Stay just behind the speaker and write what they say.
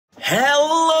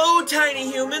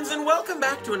tiny humans, and welcome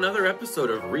back to another episode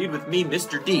of Read With Me,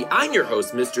 Mr.D. I'm your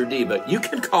host, Mr.D, but you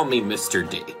can call me Mr.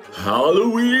 D.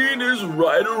 Halloween is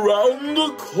right around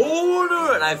the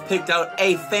corner, and I've picked out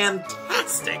a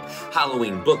fantastic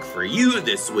Halloween book for you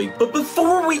this week. But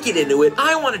before we get into it,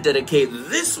 I want to dedicate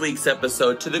this week's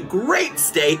episode to the great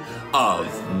state of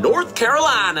North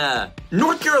Carolina.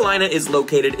 North Carolina is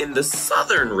located in the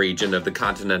southern region of the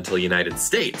continental United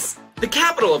States. The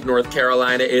capital of North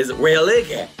Carolina is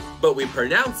Raleigh, but we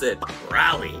pronounce it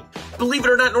Raleigh. Believe it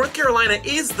or not, North Carolina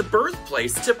is the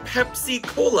birthplace to Pepsi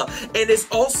Cola and is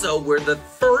also where the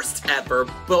first ever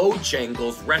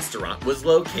Bojangles restaurant was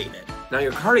located. Now,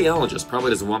 your cardiologist probably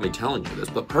doesn't want me telling you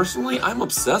this, but personally, I'm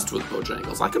obsessed with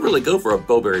Bojangles. I could really go for a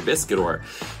Bowberry biscuit or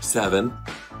 7.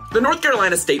 The North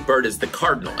Carolina state bird is the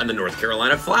cardinal, and the North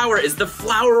Carolina flower is the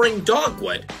flowering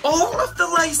dogwood. All of the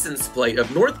license plate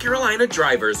of North Carolina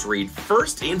drivers read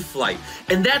first in flight,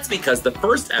 and that's because the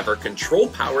first ever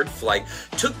control-powered flight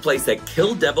took place at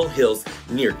Kill Devil Hills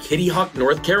near Kitty Hawk,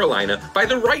 North Carolina by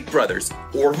the Wright brothers,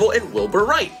 Orville and Wilbur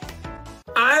Wright.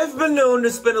 I've been known to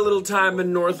spend a little time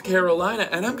in North Carolina,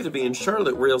 and I'm going to be in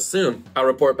Charlotte real soon. I'll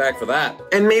report back for that.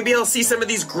 And maybe I'll see some of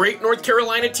these great North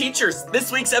Carolina teachers. This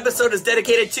week's episode is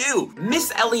dedicated to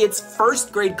Miss Elliott's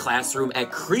first grade classroom at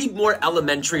Creedmoor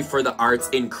Elementary for the Arts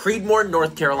in Creedmoor,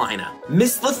 North Carolina.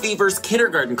 Miss Lefever's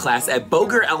kindergarten class at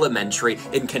Boger Elementary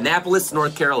in Kannapolis,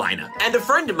 North Carolina. And a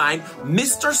friend of mine,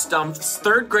 Mr. Stumpf's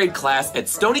third grade class at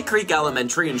Stony Creek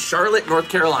Elementary in Charlotte, North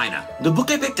Carolina. The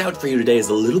book I picked out for you today is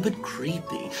a little bit creepy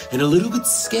and a little bit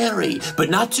scary, but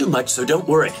not too much, so don't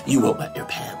worry, you won't wet your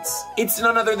pants. It's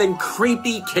none other than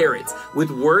Creepy Carrots,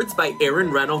 with words by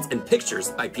Aaron Reynolds and pictures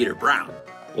by Peter Brown.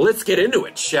 Let's get into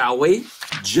it, shall we?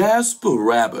 Jasper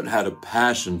Rabbit had a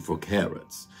passion for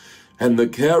carrots, and the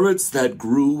carrots that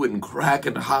grew in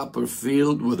Crack-and-Hopper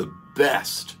Field were the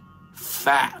best.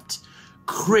 Fat,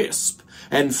 crisp,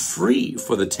 and free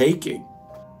for the taking.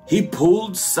 He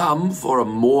pulled some for a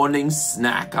morning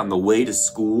snack on the way to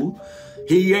school.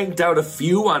 He yanked out a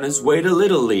few on his way to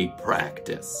Little League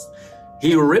practice.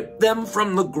 He ripped them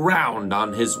from the ground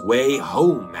on his way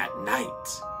home at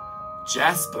night.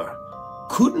 Jasper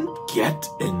couldn't get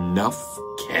enough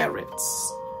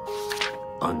carrots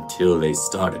until they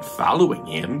started following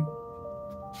him.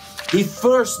 He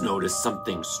first noticed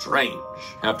something strange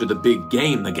after the big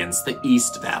game against the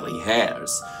East Valley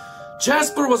Hares.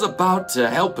 Jasper was about to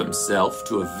help himself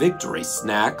to a victory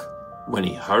snack when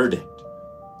he heard it.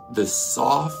 The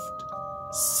soft,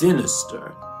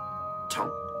 sinister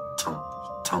tunk, tunk,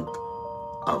 tunk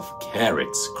of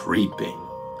carrots creeping.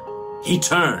 He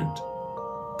turned,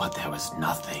 but there was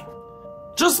nothing.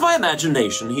 Just my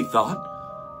imagination, he thought,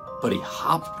 but he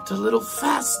hopped a little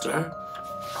faster.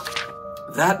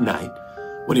 That night,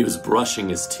 when he was brushing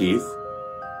his teeth,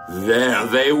 there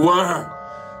they were.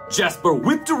 Jasper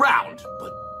whipped around,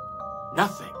 but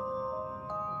nothing.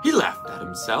 He laughed at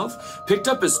himself, picked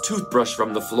up his toothbrush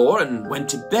from the floor, and went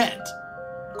to bed.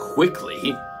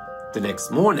 Quickly, the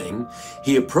next morning,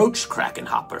 he approached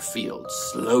Crack-and-Hopper Field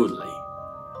slowly.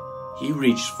 He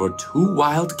reached for 2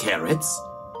 wild carrots.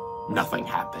 Nothing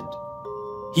happened.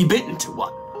 He bit into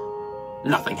one.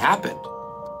 Nothing happened.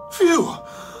 Phew!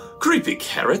 Creepy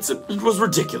carrots. It was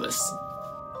ridiculous.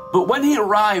 But when he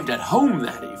arrived at home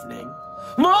that evening,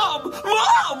 "Mom!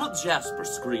 Mom!" Jasper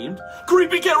screamed.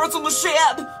 "Creepy carrots on the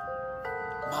shed!"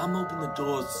 Mom opened the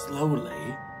door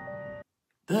slowly.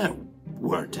 There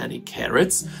weren't any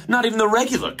carrots, not even the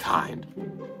regular kind.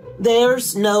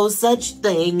 "There's no such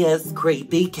thing as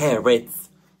creepy carrots,"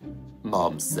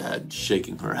 Mom said,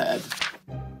 shaking her head.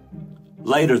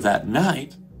 Later that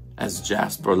night, as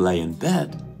Jasper lay in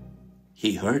bed,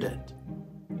 he heard it.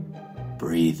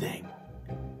 Breathing.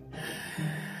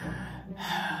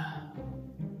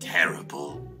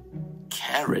 Terrible,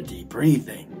 carroty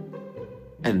breathing.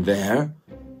 And there,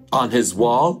 on his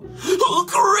wall,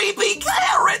 "Creepy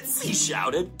carrots!" he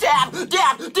shouted. "Dad!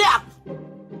 Dad! Dad!"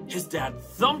 His dad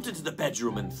thumped into the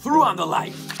bedroom and threw on the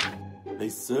light. They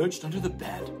searched under the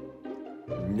bed.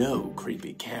 No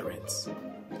creepy carrots.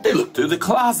 They looked through the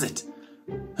closet.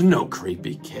 No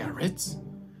creepy carrots.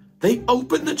 They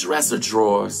opened the dresser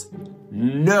drawers.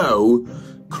 No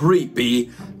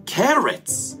creepy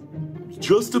carrots.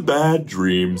 "Just a bad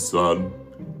dream, son,"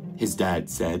 his dad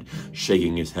said,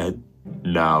 shaking his head.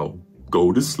 "Now,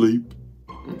 go to sleep."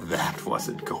 That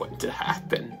wasn't going to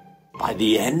happen. By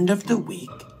the end of the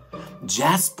week,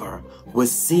 Jasper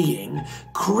was seeing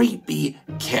creepy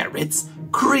carrots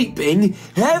creeping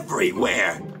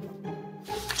everywhere.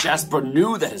 Jasper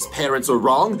knew that his parents were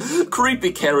wrong.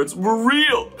 Creepy carrots were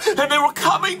real, and they were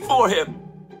coming for him.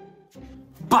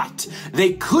 But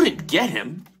they couldn't get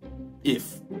him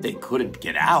if they couldn't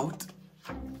get out.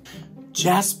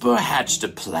 Jasper hatched a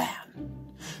plan.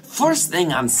 First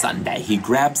thing on Sunday, he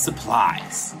grabbed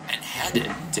supplies and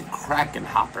headed to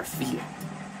Krakenhopper Field.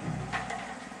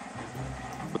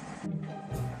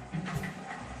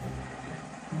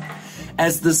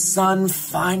 As the sun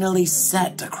finally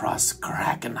set across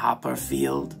Krakenhopper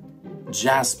Field,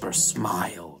 Jasper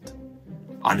smiled.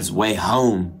 On his way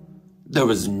home, there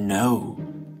was no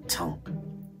tunk,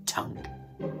 tunk,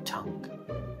 tunk.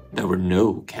 There were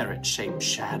no carrot-shaped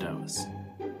shadows.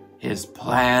 His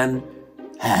plan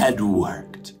had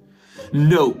worked.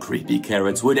 No creepy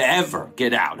carrots would ever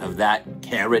get out of that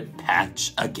carrot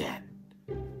patch again.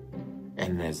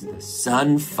 And as the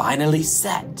sun finally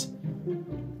set,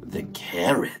 the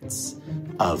carrots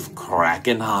of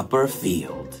Krakenhopper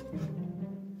Field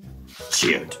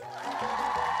cheered.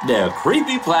 Their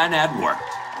creepy plan had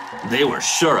worked. They were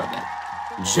sure of it.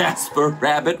 Jasper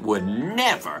Rabbit would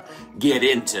never get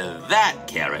into that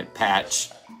carrot patch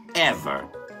ever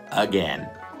again.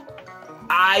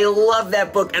 I love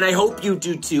that book, and I hope you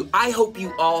do too. I hope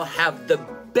you all have the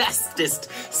bestest,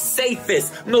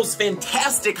 safest, most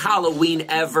fantastic Halloween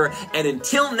ever. And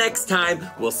until next time,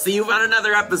 we'll see you on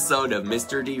another episode of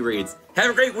Mr. D Reads.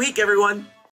 Have a great week, everyone.